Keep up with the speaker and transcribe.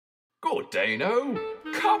Good Dano,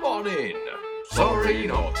 come on in. Sorry,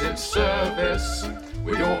 not in service.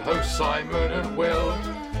 With your hosts Simon and Will.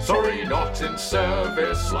 Sorry, not in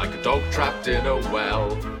service. Like a dog trapped in a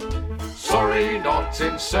well. Sorry, not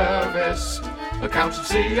in service.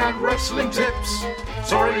 Accountancy and wrestling tips.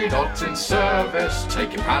 Sorry, not in service.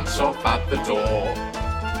 Take your pants off at the door.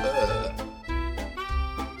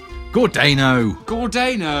 Gordano.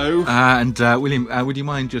 Gordano. And William, would you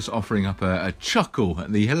mind just offering up a chuckle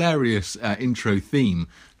at the hilarious intro theme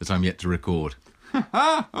that I'm yet to record?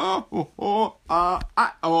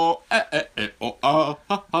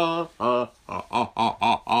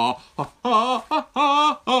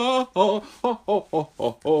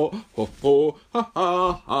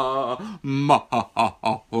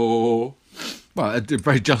 Well,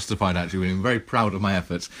 very justified, actually, William. Very proud of my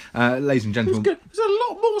efforts. Ladies and gentlemen... There's a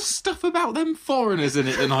lot more stuff about them foreigners in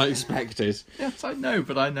it than I expected. Yes, I know,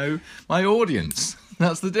 but I know my audience.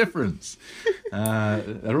 That's the difference.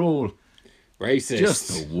 They're all... Racist.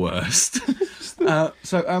 Just the worst.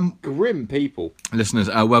 Grim people. Listeners,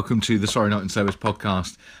 welcome to the Sorry Not in Service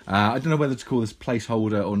podcast. I don't know whether to call this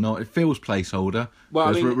placeholder or not. It feels placeholder. Well,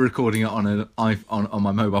 because we're recording it on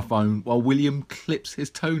my mobile phone while William clips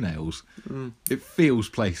his toenails. It feels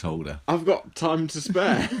placeholder. I've got time to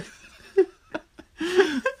spare.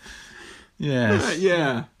 Yes.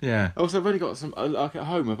 Yeah. Also, I've only got some, like at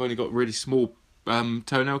home, I've only got really small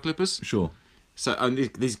toenail clippers. Sure. So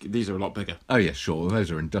these are a lot bigger. Oh, yes, sure. Those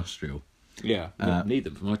are industrial. Yeah, I need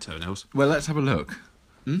them for my toenails. Well, let's have a look.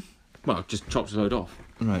 Well, I've just chopped a load off.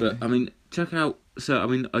 Right. But, I mean, check out... So, I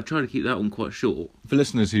mean, I try to keep that one quite short. For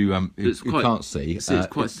listeners who can't see... It's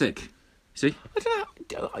quite thick. See? I don't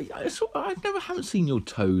know. I haven't seen your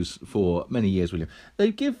toes for many years, William.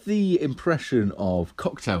 They give the impression of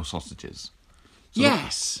cocktail sausages.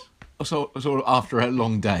 Yes! Sort of after a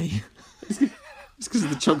long day. It's because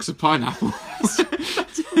of the chunks of pineapple.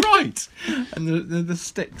 Right. And the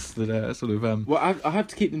sticks that are sort of... Well, I have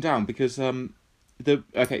to keep them down because so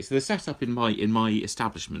the setup in my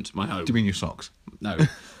establishment, my home. Do you mean your socks? No,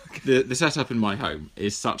 the setup in my home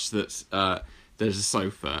is such that there's a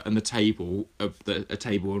sofa and the table a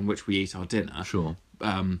table on which we eat our dinner. Sure.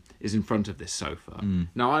 Is in front of this sofa.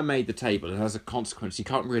 Now I made the table, and as a consequence, you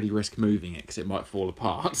can't really risk moving it because it might fall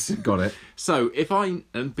apart. Got it. So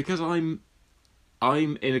because I'm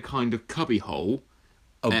in a kind of cubby hole.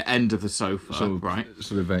 End of the sofa, right?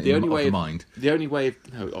 Sort of the only way of the mind. The only way of...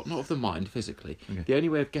 No, not of the mind, physically. Okay. The only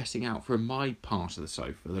way of getting out from my part of the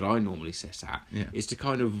sofa that I normally sit at Yeah. is to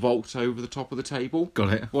kind of vault over the top of the table.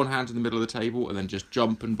 Got it. One hand in the middle of the table and then just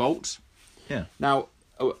jump and vault. Yeah. Now,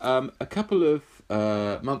 a couple of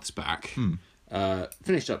months back,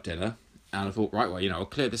 finished up dinner and I thought, right, well, I'll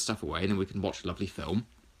clear this stuff away and then we can watch a lovely film.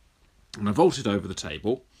 And I vaulted over the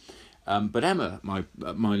table... but Emma, my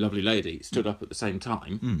lovely lady, stood up at the same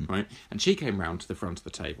time, right? And she came round to the front of the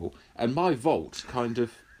table, and my vault kind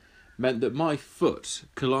of meant that my foot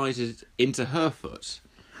collided into her foot,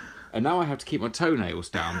 and now I have to keep my toenails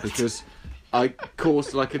down because I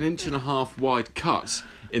caused like an 1.5 inch wide cut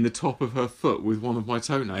in the top of her foot with one of my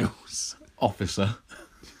toenails. Officer.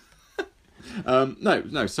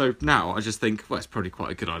 No. So now I just think, well, it's probably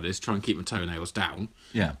quite a good idea to try and keep my toenails down.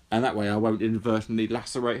 Yeah. And that way I won't inadvertently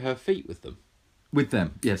lacerate her feet with them. With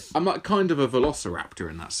them, yes. I'm like kind of a velociraptor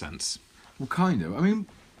in that sense. Well, kind of. I mean,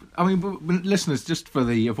 but listeners, just for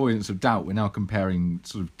the avoidance of doubt, we're now comparing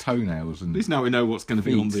sort of toenails and... At least now we know what's going to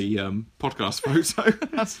be on the podcast photo.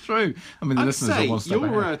 That's true. I mean, the listeners are one step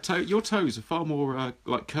ahead. Your toes are far more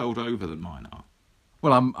like curled over than mine are.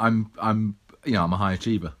 Well, I'm a high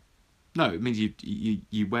achiever. No, it means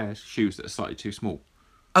you wear shoes that are slightly too small.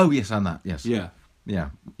 Oh, yes, and that, yes. Yeah. Yeah.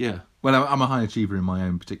 Well, I'm a high achiever in my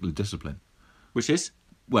own particular discipline. Which is?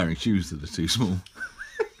 Wearing shoes that are too small.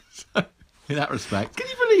 So, in that respect... Can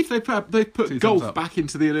you believe they put golf up. back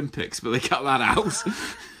into the Olympics, but they cut that out?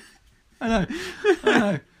 I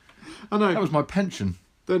know. That was my pension.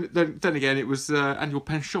 Then again, it was annual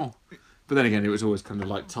pension. But then again, it was always kind of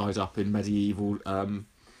like tied up in medieval...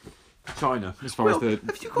 China, as far as the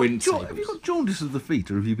wind tables. Have you got jaundice of the feet,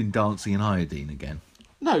 or have you been dancing in iodine again?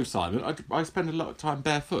 No, Simon. I spend a lot of time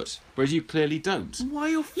barefoot, whereas you clearly don't. Why are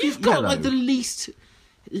your feet You've got yellow? like the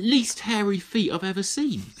least hairy feet I've ever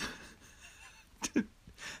seen.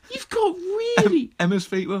 You've got really... Emma's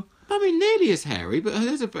feet were? I mean, nearly as hairy, but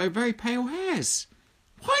hers are very pale hairs.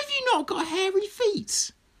 Why have you not got hairy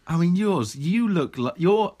feet? I mean, you look like...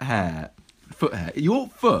 Your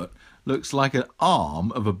foot looks like an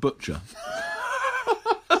arm of a butcher.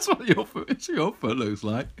 That's what your foot looks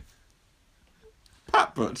like.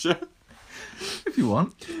 Pat Butcher? If you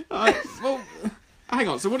want. Well, hang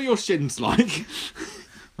on, so what are your shins like?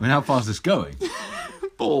 I mean, how far is this going?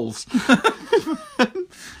 Balls.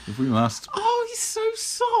 If we must. Oh, he's so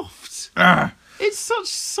soft. Ah. It's such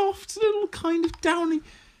soft little kind of downy.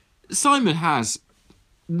 Simon has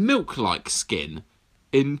milk-like skin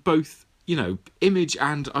in both, image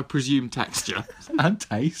and, I presume, texture. And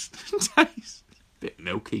taste. Taste. Bit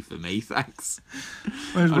milky for me, thanks.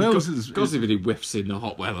 Whereas Wales is Gossipy whiffs in the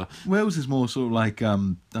hot weather. Wales is more sort of like I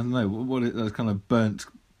don't know what it kind of burnt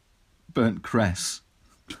cress.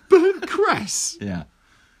 Burnt cress. Yeah.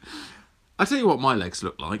 I tell you what my legs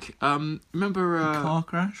look like. Remember? Car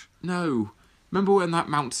crash. No. Remember when that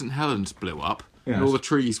Mount St Helens blew up and Yes. all the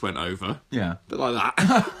trees went over? Yeah. Bit like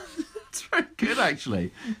that. It's very good,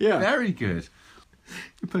 actually. Yeah. Very good.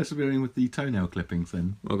 You're persevering with the toenail clippings,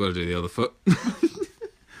 then. I've got to do the other foot.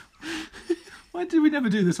 Why did we never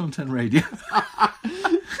do this on 10 Radio?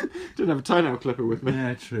 Didn't have a toenail clipper with me.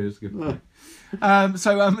 Yeah, true. It's a good point.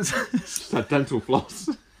 Just had dental floss.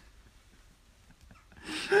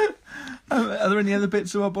 Are there any other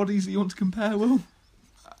bits of our bodies that you want to compare, Will?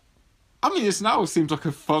 I mean, this now seems like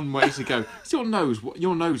a fun way to go. It's your nose.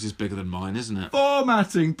 Your nose is bigger than mine, isn't it?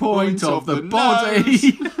 Formatting point of the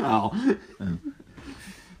body. Oh.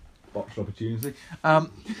 Botched opportunity.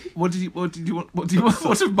 What do you want?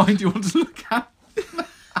 What of mine do you want to look at?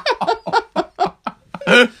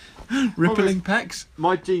 Rippling pecs.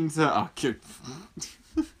 My jeans are cute.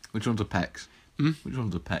 Which ones are pecs? Which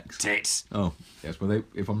ones are pecs? Tits. Oh, yes. Well,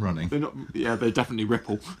 if I'm running. They're not. Yeah, they definitely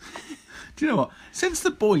ripple. Do you know what? Since the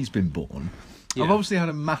boy's been born, Yeah. I've obviously had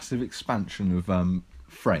a massive expansion of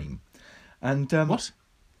frame, and What?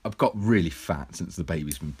 I've got really fat since the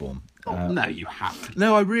baby's been born. No, you haven't.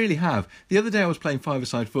 No, I really have. The other day I was playing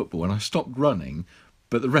five-a-side football and I stopped running,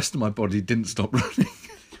 but the rest of my body didn't stop running.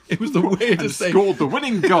 It was the And weirdest thing. scored the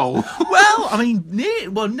winning goal. Well, I mean,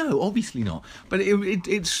 no, obviously not. But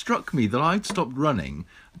it struck me that I'd stopped running,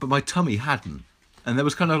 but my tummy hadn't. And there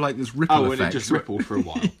was kind of like this ripple effect. And it just rippled for a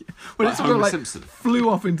while. Well, Like it sort of Homer like Simpson. flew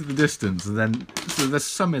off into the distance, and then so there's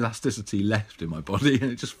some elasticity left in my body,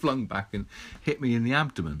 and it just flung back and hit me in the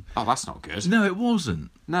abdomen. Oh, that's not good. No, it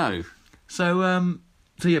wasn't. No. So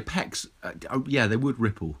yeah, pecs. Yeah, they would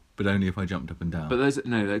ripple, but only if I jumped up and down. But those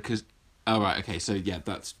because. Oh right, okay. So yeah,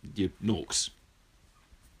 that's your norks.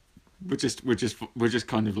 We're just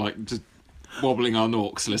kind of like just wobbling our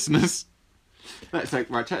norks, listeners. Let's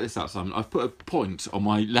right. Check this out, Simon. I've put a point on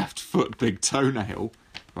my left foot, big toenail.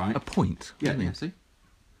 Right. a point. What do you mean? See.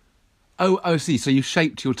 Oh, see. So you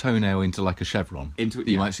shaped your toenail into like a chevron Into- that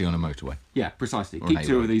you yeah. might see on a motorway. Yeah, precisely. Or Keep an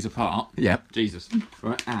two halo. of these apart. Yeah. Jesus.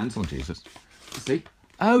 Right, and Oh Jesus. see,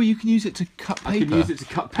 Oh, you can use it to cut paper. I can use it to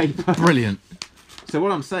cut paper. Brilliant. So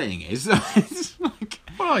what I'm saying is, it's like,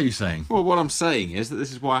 What are you saying? well, what I'm saying is that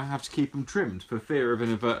this is why I have to keep them trimmed for fear of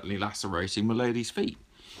inadvertently lacerating my lady's feet.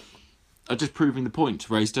 I'm just proving the point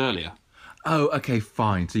raised earlier. Oh, okay,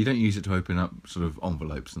 fine. So you don't use it to open up sort of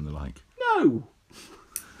envelopes and the like. No.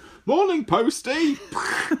 Morning, Posty.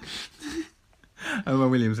 And when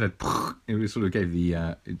William said, it sort of gave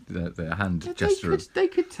the hand gesture. They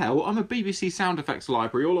could tell I'm a BBC sound effects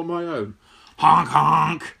library all on my own. Honk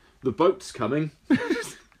honk. The boat's coming.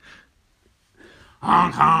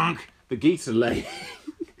 Honk honk. The geese are laying.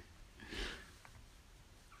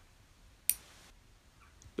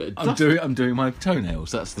 I'm doing my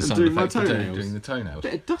toenails. That's the I'm sound doing my effect of toenails. doing the toenails.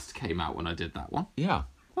 Bit of dust came out when I did that one. Yeah.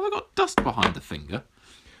 Well, I got dust behind the finger.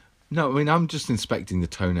 No, I mean, I'm just inspecting the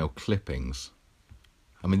toenail clippings.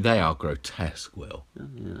 I mean, they are grotesque, Will. Oh,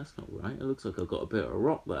 yeah, that's not right. It looks like I've got a bit of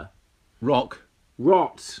rot there. Rock?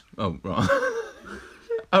 Rot. Oh, right.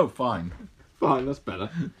 Oh, fine. Fine, that's better.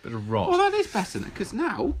 Bit of rot. Well, that is better, because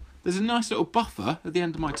now there's a nice little buffer at the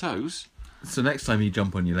end of my toes. So next time you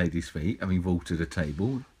jump on your lady's feet, having vaulted a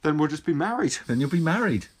table, Then we'll just be married. then you'll be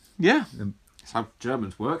married. Yeah. That's how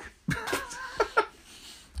Germans work.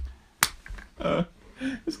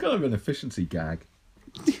 It's kind of an efficiency gag.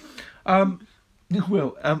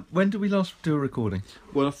 Will, when did we last do a recording?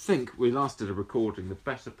 Well, I think we last did a recording the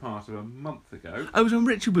better part of a month ago. Oh, it was when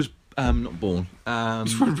Richard was not born.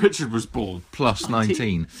 It's when Richard was born. Plus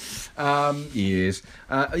 19 years.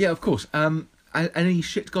 Yeah, of course. Any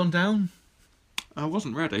shit gone down? I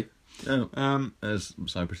wasn't ready. Oh, as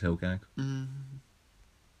Cypress Hill gag. What's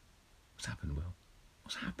happened, Will?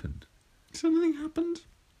 What's happened? Something happened?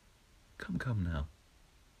 Come now.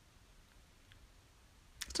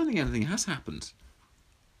 I don't think anything has happened.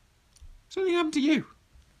 Something happened to you.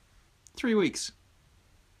 3 weeks.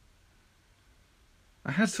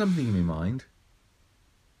 I had something in my mind.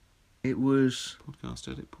 It was Podcast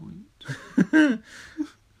edit point.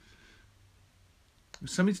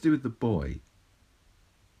 something to do with the boy.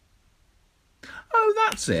 Oh,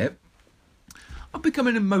 that's it. I've become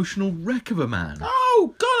an emotional wreck of a man.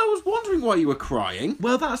 Oh, God, I was wondering why you were crying.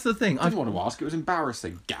 Well, that's the thing. I didn't want to ask. It was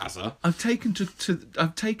embarrassing, Gaza. I've taken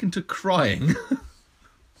to crying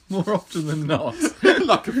more often than not.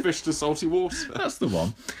 Like a fish to salty water. That's the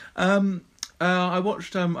one. I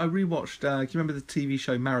rewatched. Do you remember the TV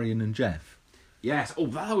show Marion and Jeff? Yes. Oh,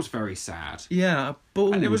 that was very sad. Yeah,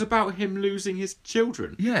 And it was about him losing his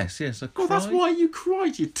children. Yes. I Oh, cried. that's why you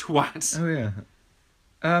cried, you twat. Oh yeah.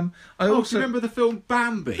 I Do also you remember the film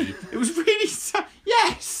Bambi? It was really sad.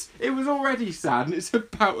 Yes, it was already sad, and it's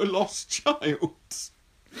about a lost child.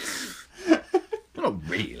 Well, not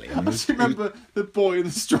really. I Do mean, you remember the boy in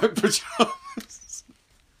the striped pajamas?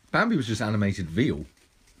 Bambi was just animated veal.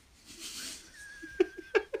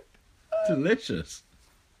 Delicious.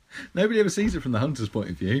 Nobody ever sees it from the hunter's point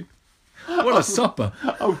of view. What a supper!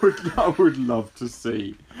 I would love to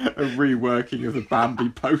see a reworking of the Bambi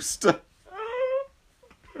poster.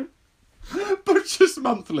 Butcher's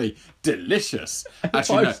Monthly, delicious.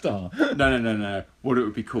 Actually, 5 star. No. What it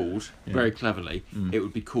would be called, very cleverly, it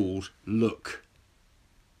would be called Look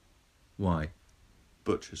Why?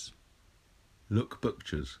 Butchers. Look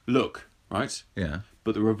butchers. Look, right? Yeah.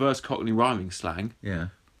 But the reverse Cockney rhyming slang, Yeah.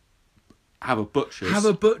 have a butcher's. Have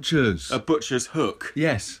a butchers. a butcher's hook.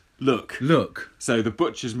 Yes. Look. Look. So the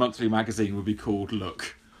Butcher's Monthly magazine would be called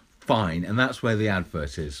Look. Fine, and that's where the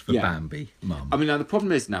advert is for Yeah. Bambi, Mum. I mean, now the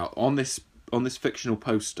problem is now on this fictional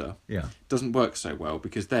poster, Yeah. it doesn't work so well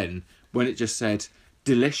because then when it just said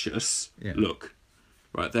delicious, Yeah. look,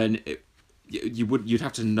 right then you'd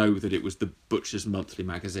have to know that it was the Butcher's Monthly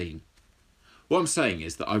magazine. What I'm saying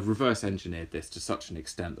is that I've reverse engineered this to such an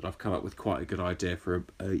extent that I've come up with quite a good idea for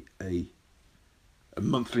a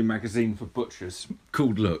monthly magazine for butchers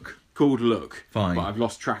Called Look. called Look. Fine. But I've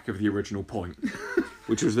lost track of the original point,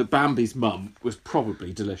 which was that Bambi's mum was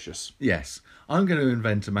probably delicious. Yes. I'm going to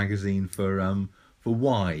invent a magazine for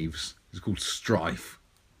wives. It's called Strife.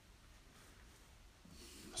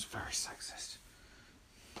 It's very sexist.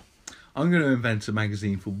 I'm going to invent a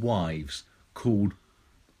magazine for wives called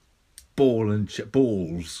Balls.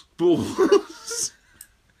 Balls.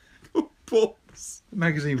 Balls. A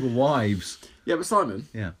magazine for wives. Yeah, but Simon,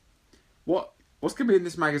 Yeah. what's going to be in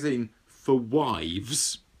this magazine for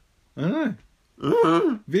wives? I don't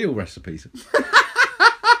know. Veal recipes.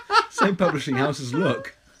 Same publishing house as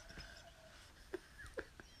Look.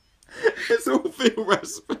 It's all veal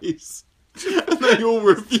recipes. And they all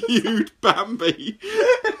reviewed Bambi.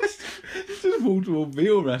 Just wall-to-wall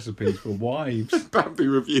veal recipes for wives. Bambi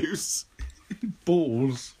reviews.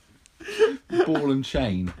 Balls. Ball and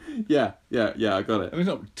chain. Yeah, I got I it. mean, it's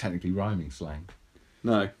not technically rhyming slang.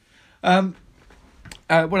 No.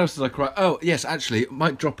 What else did I cry? Oh, yes, actually, it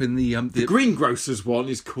might drop in the The greengrocer's one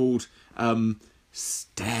is called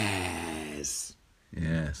Stairs.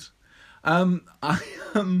 Yes. I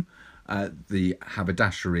am the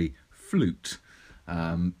haberdashery flute.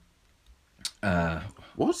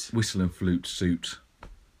 What? Whistle and flute suit.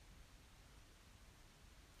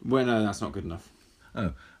 Well, no, that's not good enough.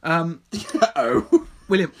 Oh. Uh-oh.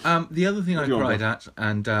 William, the other thing I do you want, cried at,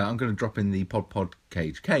 and I'm going to drop in the pod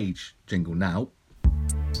cage jingle now.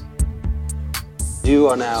 You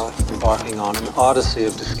are now embarking on an odyssey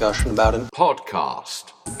of discussion about an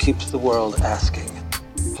Podcast. keeps the world asking,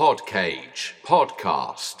 Podcage.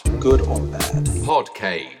 Podcast. good or bad,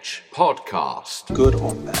 Podcage. Podcast. good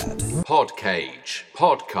or bad, Podcage.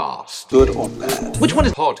 Podcast. good or bad. Which one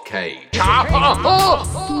is Podcage?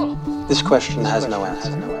 This question has no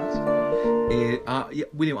answer. Yeah,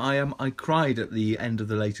 William, I cried at the end of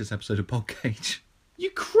the latest episode of Podcage.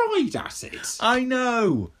 You cried at it. I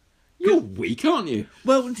know. You're weak, aren't you?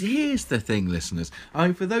 Well, here's the thing, listeners.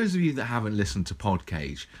 For those of you that haven't listened to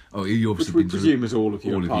Podcage, you Which obviously we been to- presume is all of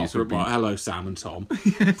you, all of apart you, so from, it'd be- hello, Sam and Tom.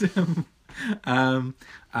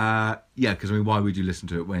 yeah, because why would you listen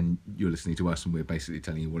to it when you're listening to us and we're basically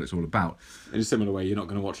telling you what it's all about? In a similar way, you're not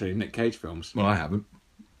going to watch any Nick Cage films. Well, I haven't.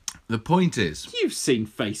 The point is, You've seen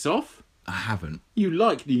Face Off. I haven't. You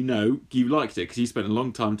liked it because you spent a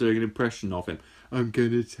long time doing an impression of him. I'm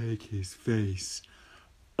going to take his face.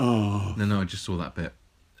 Oh, No, I just saw that bit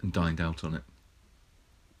and dined out on it.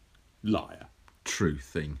 liar. True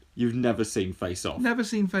thing. You've never seen Face Off. Never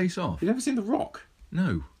seen Face Off. You've never seen The Rock.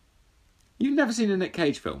 No. You've never seen a Nick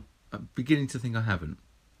Cage film. I'm beginning to think I haven't.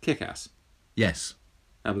 Kick-Ass. Yes.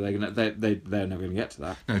 No, but they're never going to get to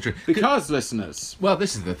that. No, true. Because, listeners, Well,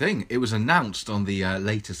 this is the thing. It was announced on the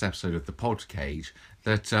latest episode of the Podcage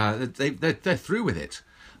that they're through with it.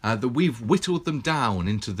 That we've whittled them down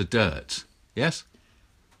into the dirt. Yes?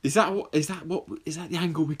 is that the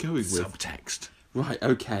angle we're going with? Subtext. Right,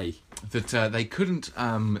 okay. That they couldn't.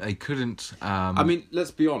 They couldn't. I mean,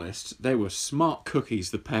 let's be honest. They were smart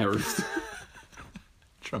cookies, the pair of them.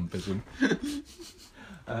 Trumpism.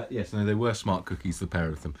 Yes, no, they were smart cookies, the pair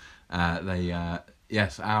of them.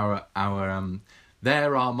 Yes,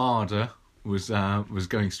 their armada was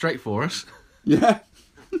going straight for us. Yeah.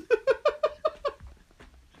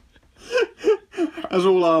 As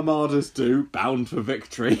all armadas do, bound for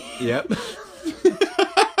victory. Yep.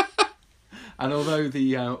 And although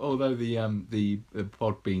the Podbean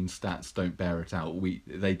stats don't bear it out,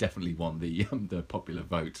 they definitely won the popular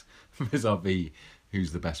vote vis-a-vis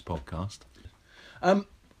who's the best podcast.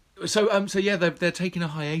 So yeah, they're taking a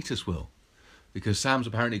hiatus, Will, because Sam's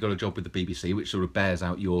apparently got a job with the BBC, which sort of bears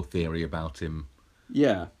out your theory about him.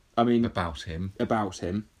 Yeah, I mean... About him.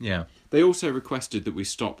 Yeah. They also requested that we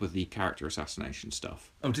stop with the character assassination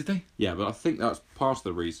stuff. Oh, did they? Yeah, but I think that's part of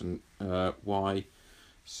the reason why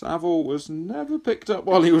Savile was never picked up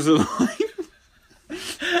while he was alive.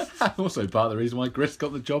 Also part of the reason why Grist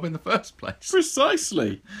got the job in the first place.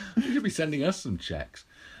 Precisely. He should be sending us some checks.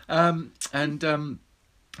 And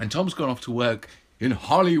Tom's gone off to work in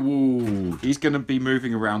Hollywood. He's going to be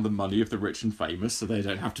moving around the money of the rich and famous so they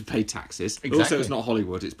don't have to pay taxes. Exactly. Also, it's not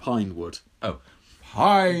Hollywood, it's Pinewood. Oh,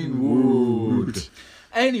 Pinewood.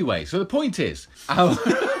 Anyway, so the point is, our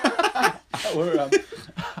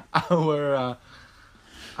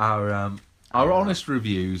honest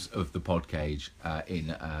reviews of the Podcage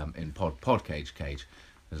in Podcage Cage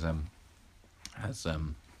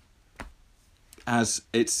As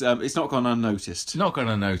it's not gone unnoticed. not gone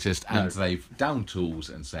unnoticed, and No. they've down tools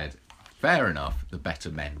and said, fair enough, the better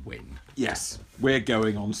men win. Yes, we're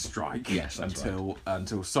going on strike. Yes, that's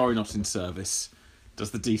until Sorry Not in Service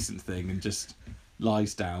does the decent thing and just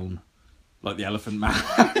lies down like the Elephant Man.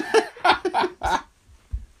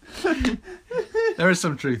 There is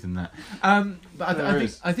some truth in that, but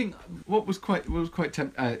I think what spoke to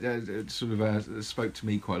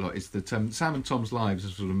me quite a lot is that Sam and Tom's lives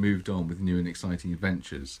have sort of moved on with new and exciting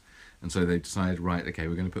adventures, and so they decided, right, okay,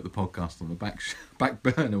 we're going to put the podcast on the back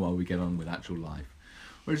burner while we get on with actual life.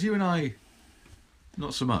 Whereas you and I,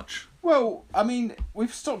 not so much. Well, I mean,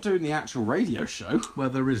 we've stopped doing the actual radio show. Well,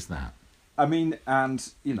 there is that. I mean, and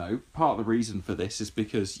you know, part of the reason for this is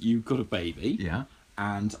because you've got a baby. Yeah.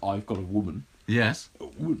 And I've got a woman. Yes.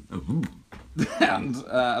 And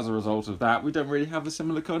as a result of that, we don't really have a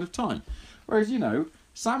similar kind of time. Whereas, you know,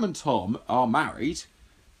 Sam and Tom are married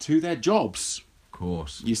to their jobs. Of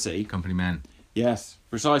course. You see. Company men. Yes,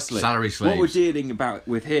 precisely. Salary slaves. What we're dealing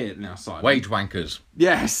with here now, Simon. Wage wankers.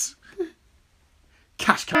 Yes.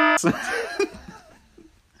 Cash cats.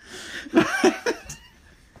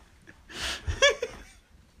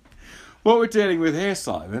 What we're dealing with here,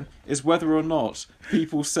 Simon, is whether or not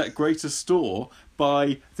people set greater store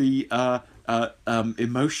by the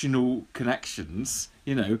emotional connections,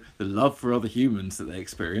 you know, the love for other humans that they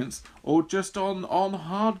experience, or just on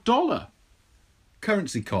hard dollar.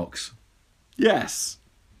 Currency cocks. Yes.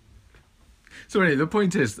 So anyway, the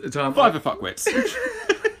point is that Five of fuckwits.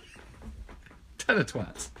 Ten of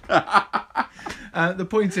twats. The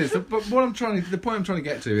point is, the point I'm trying to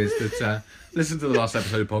get to is that listen to the last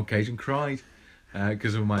episode of Podcage and cried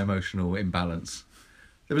because of my emotional imbalance.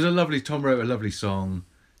 There was Tom wrote a lovely song.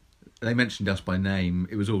 They mentioned us by name.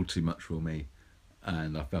 It was all too much for me,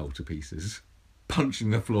 and I fell to pieces,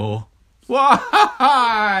 punching the floor.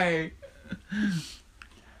 Why?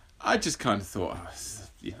 I just kind of thought,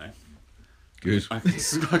 you know, Good. I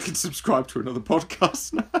can subscribe to another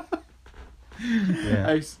podcast now.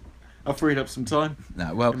 Yeah. I've freed up some time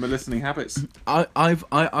No, well, in my listening habits. I've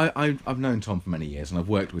known Tom for many years, and I've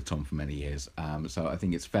worked with Tom for many years. So I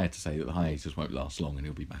think it's fair to say that the hiatus won't last long, and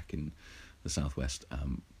he'll be back in the southwest,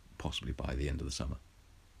 possibly by the end of the summer.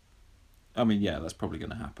 I mean, yeah, that's probably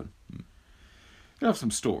going to happen. You'll have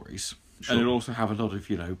some stories, Sure. and it'll also have a lot of,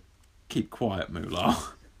 you know, keep quiet moolah.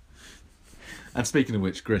 And speaking of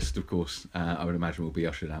which, Grist, of course, I would imagine will be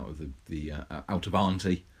ushered out of the out of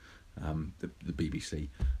Auntie, the BBC,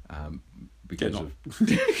 because Get of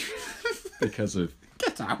because of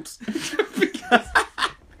Get out.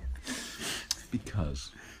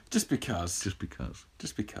 because Just because.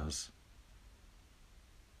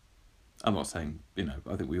 I'm not saying, you know,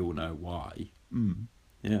 I think we all know why.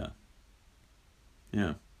 Yeah.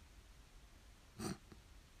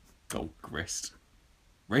 Oh, Grist.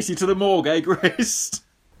 Race you to the morgue, eh, Grist?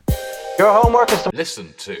 Your homework is to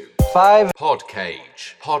Listen to 5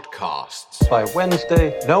 Podcage podcasts. by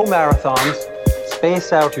Wednesday. No marathons.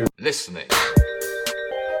 Space out your Listening.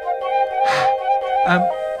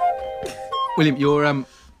 William, your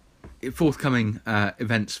forthcoming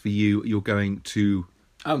events for you. You're going to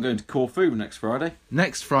I'm going to Corfu next Friday,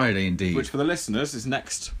 Next Friday, indeed. which for the listeners is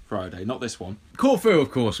next Friday, not this one. Corfu,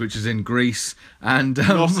 of course, which is in Greece. And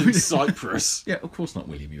Not in Cyprus. Yeah, of course not,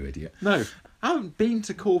 William, you idiot. No. I haven't been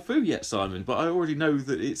to Corfu yet, Simon, but I already know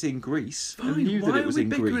that it's in Greece. I knew that it was in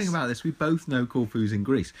bickering Greece. about this? We both know Corfu's in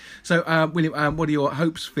Greece. So, William, what are your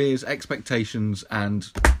hopes, fears, expectations, and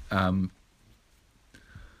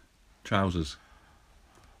trousers?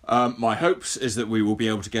 My hopes is that we will be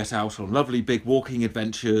able to get out on lovely big walking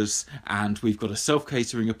adventures, and we've got a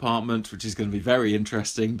self-catering apartment, which is going to be very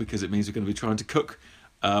interesting because it means we're going to be trying to cook.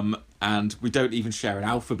 And we don't even share an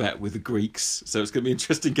alphabet with the Greeks, so it's going to be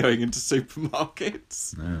interesting going into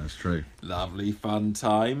supermarkets. No, that's true. Lovely fun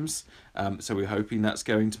times. So we're hoping that's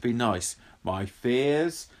going to be nice. My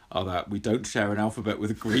fears are that we don't share an alphabet with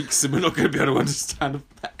the Greeks and we're not going to be able to understand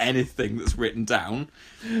anything that's written down.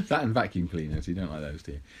 That and vacuum cleaners. You don't like those,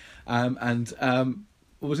 do you?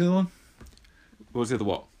 What was the other one? What was the other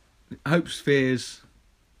what? Hopes, fears,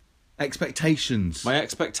 expectations. My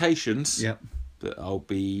expectations Yep. that I'll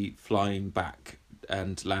be flying back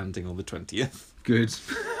and landing on the 20th. Good.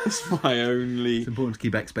 That's my only... It's important to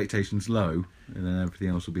keep expectations low, and then everything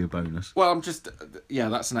else will be a bonus. Well, I'm just... Yeah,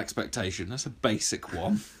 that's an expectation. That's a basic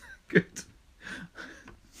one. Good.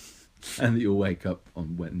 And that you'll wake up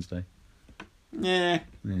on Wednesday. Yeah,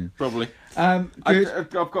 Yeah. probably. Good.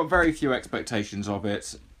 I've got very few expectations of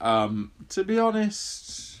it. To be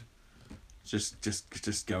honest,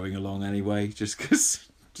 just going along anyway. Just because,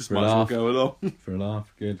 just For a might as well laugh. go along. For a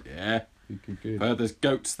laugh. Good. Yeah. Good. Heard there's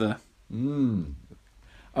goats there. Mm.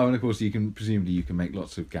 Oh, and of course, presumably you can make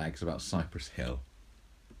lots of gags about Cypress Hill.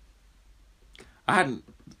 I hadn't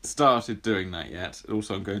started doing that yet.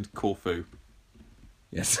 Also, I'm going to Corfu.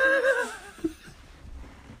 Yes.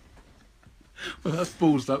 Well, that's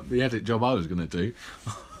ballsed up the edit job I was going to do.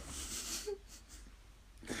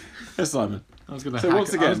 Yes, Simon. I was going to So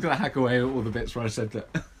once again- hack away at all the bits where I said that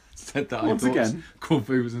Once I thought again-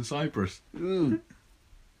 Corfu was in Cyprus.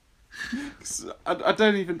 I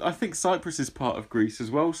don't even... I think Cyprus is part of Greece as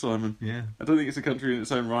well, Simon. Yeah, I don't think it's a country in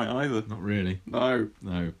its own right either. not really. No.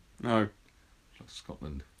 No, No. like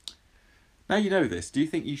Scotland. Now you know this, do you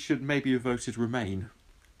think you should maybe have voted Remain?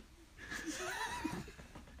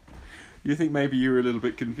 You think maybe you were a little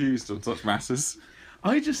bit confused on such matters?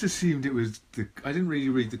 I just assumed it was I didn't really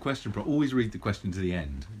read the question. Always read the question to the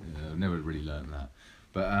end. I've never really learned that.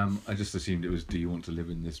 But I just assumed it was, do you want to live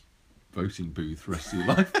in this voting booth for the rest of your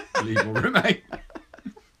life? Leave or remain?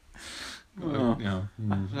 Well, you know,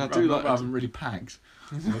 I do like I haven't really packed.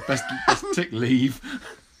 Best tick leave.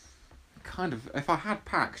 Kind of. If I had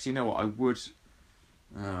packed, you know what, I would...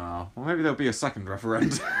 well, maybe there'll be a second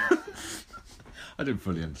referendum. I didn't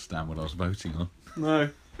fully understand what I was voting on. No.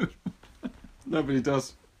 Nobody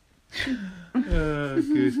does.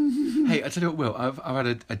 Good. Hey, I tell you what, Will, I've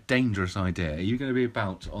had a dangerous idea. Are you going to be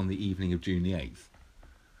about on the evening of June the 8th?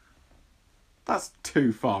 That's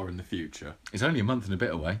too far in the future. It's only a month and a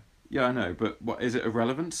bit away. Yeah, I know, but what is it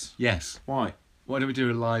irrelevant? Yes. Why? Why don't we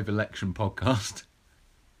do a live election podcast?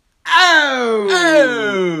 Oh!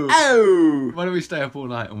 Oh! Oh! Why don't we stay up all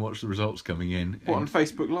night and watch the results coming in? What, on And-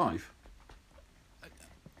 Facebook Live?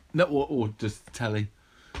 No, or just telly.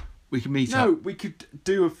 We can meet No, up. we could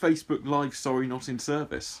do a Facebook Live Sorry Not in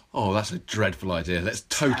Service. Oh, that's a dreadful idea. Let's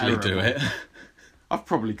totally do Terrible. it. I've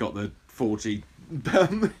probably got the 4G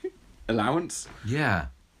allowance. Yeah.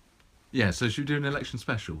 Yeah, so should we do an election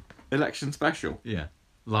special? Election special. Yeah.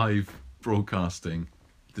 Live broadcasting.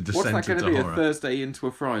 The descent What's that going to into be, horror. a Thursday into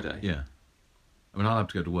a Friday? Yeah. I mean, I'll have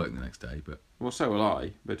to go to work the next day, but Well, so will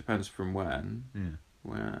I, but it depends from when. yeah.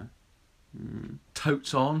 Where?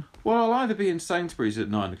 Totes on. Well, I'll either be in Sainsbury's at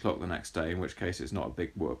 9 o'clock the next day, in which case it's not a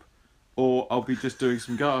big whoop, or I'll be just doing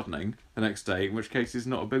some gardening the next day, in which case it's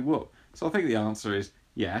not a big whoop. So I think the answer is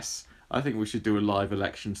yes. I think we should do a live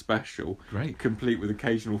election special, Great. complete with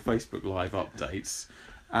occasional Facebook Live updates,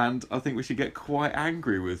 and I think we should get quite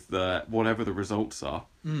angry with whatever the results are.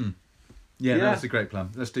 Yeah, Yeah. no, that's a great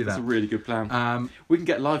plan. Let's do That's a that. really good plan. We can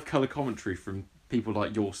get live colour commentary from people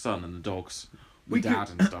like your son and the dogs, We your dad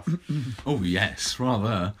and stuff. Oh yes,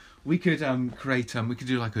 rather. We could create. We could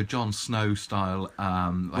do like a Jon Snow style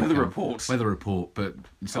like Weather a report. Weather report, but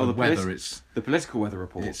instead Oh, of the weather, polit- The political weather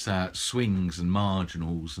report. it's swings and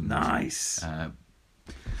marginals and Nice. Uh,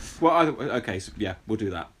 Well, okay, so yeah, we'll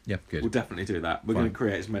do that. yeah, good. We'll definitely do that. We're Fine. going to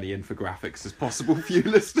create as many infographics as possible for you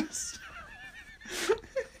listeners.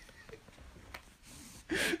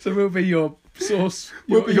 So we'll be your source.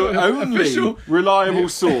 We'll be your only official. reliable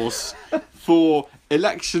source for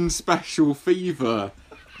election special fever.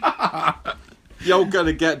 You're going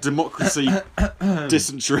to get democracy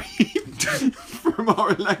dysentery from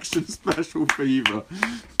our election special fever.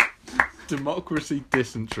 Democracy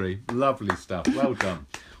dysentery. Lovely stuff. Well done.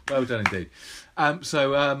 Well done indeed.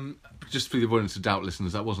 Just for the avoidance of doubt,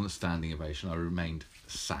 listeners, that wasn't a standing ovation. I remained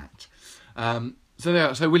sat. So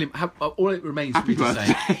there. So William, all it remains for me to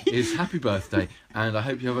say is happy birthday, and I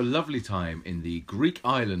hope you have a lovely time in the Greek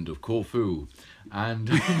island of Corfu. And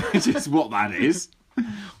Which is what that is.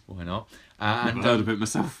 why not? I've heard of it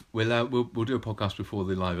myself. We'll do a podcast before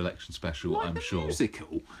the live election special. Like I'm the sure.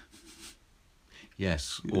 musical.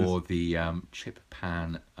 Yes, or the chip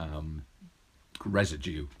pan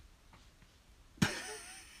residue.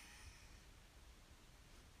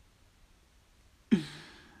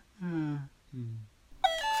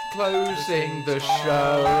 Closing the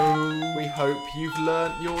show. We hope you've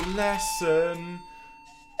learnt your lesson.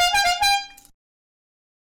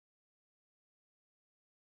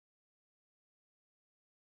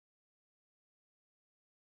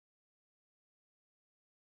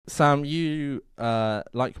 Sam, you,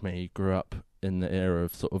 like me, grew up in the era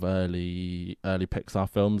of sort of early Pixar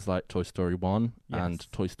films like Toy Story 1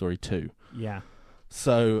 and Toy Story 2. Yeah.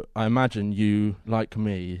 So I imagine you, like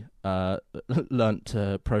me, learnt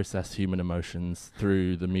to process human emotions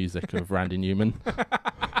through the music of Randy Newman.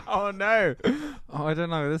 Oh no! Oh, I don't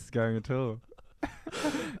know where this is going at all.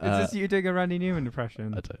 Is this you doing a Randy Newman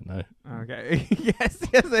impression? I don't know. Okay. yes,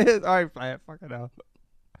 it is. Alright, play it. Fucking hell.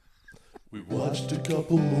 We watched a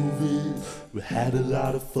couple movies, we had a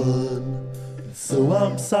lot of fun. So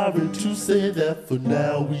I'm sorry to say that for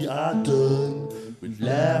now we are done. We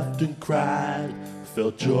laughed and cried,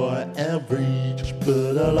 felt joy and rage,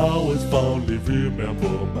 but I'll always fondly remember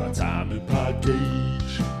my time in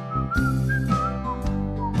Parkage.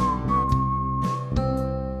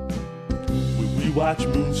 When we watched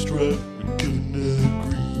Moonstruck, we couldn't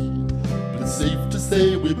agree, but it's safe to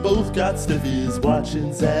say we both got stiffies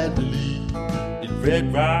watching Zandalee. In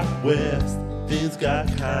Red Rock West, things got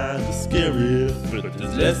kinda scary, but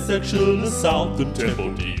there's less sexual assault than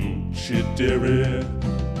Temple Dew shit dairy.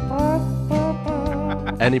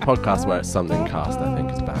 Any podcast where it's something cast, I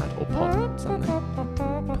think, is bad. Or pod something.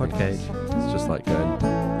 Podcage. It's just like going.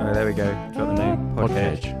 Oh, there we go. Got the name.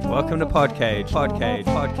 Podcage. Welcome to Podcage. Podcage.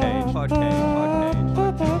 Podcage. Podcage.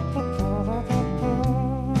 Podcage.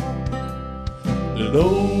 And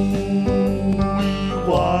oh,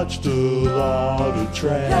 we watched a lot of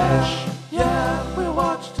trash. Yeah, we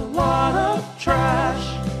watched a lot of trash.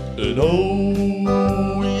 And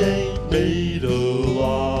oh, we ain't made a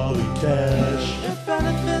lot of cash. If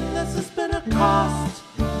anything, this has been a cost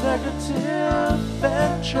negative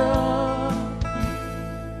venture.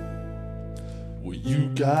 Well, you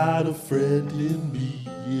got a friend in me,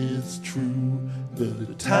 it's true. But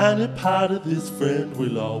a tiny part of this friend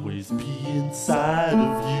will always be inside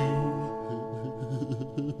of you.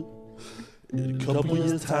 In a couple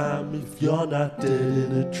years' time, if you're not dead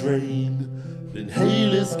in a drain, then hey,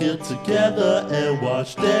 let's get together and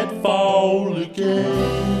watch that fall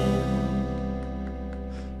again.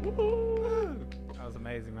 That was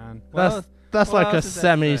amazing, man. That's what like a else is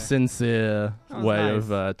there to say? semi-sincere That was way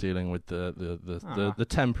nice. of dealing with the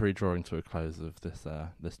temporary drawing to a close of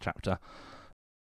this chapter.